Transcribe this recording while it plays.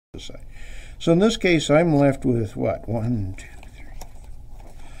side. So in this case, I'm left with what? 1, 2,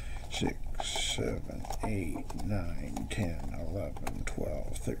 3, 6, 7, 8, 9, 10, 11,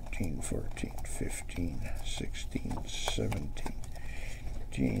 12, 13, 14, 15, 16, 17,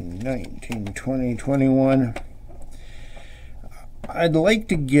 18, 19, 20, 21. I'd like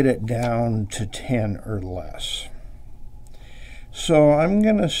to get it down to 10 or less. So I'm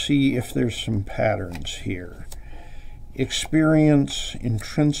going to see if there's some patterns here. Experience,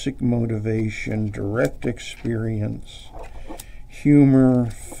 intrinsic motivation, direct experience, humor,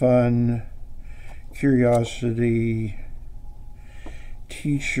 fun, curiosity,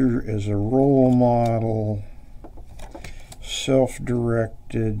 teacher as a role model,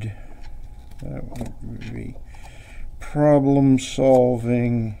 self-directed, that would be problem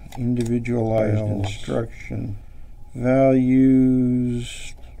solving, individualized instruction,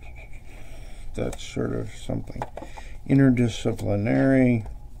 values, that's sort of something, interdisciplinary,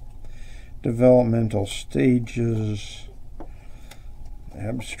 developmental stages,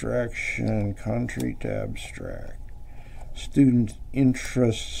 abstraction, concrete to abstract, student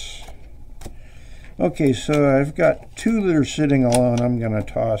interests. Okay, so I've got 2 that are sitting alone. I'm going to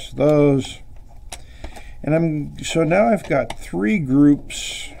toss those. And so now I've got 3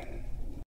 groups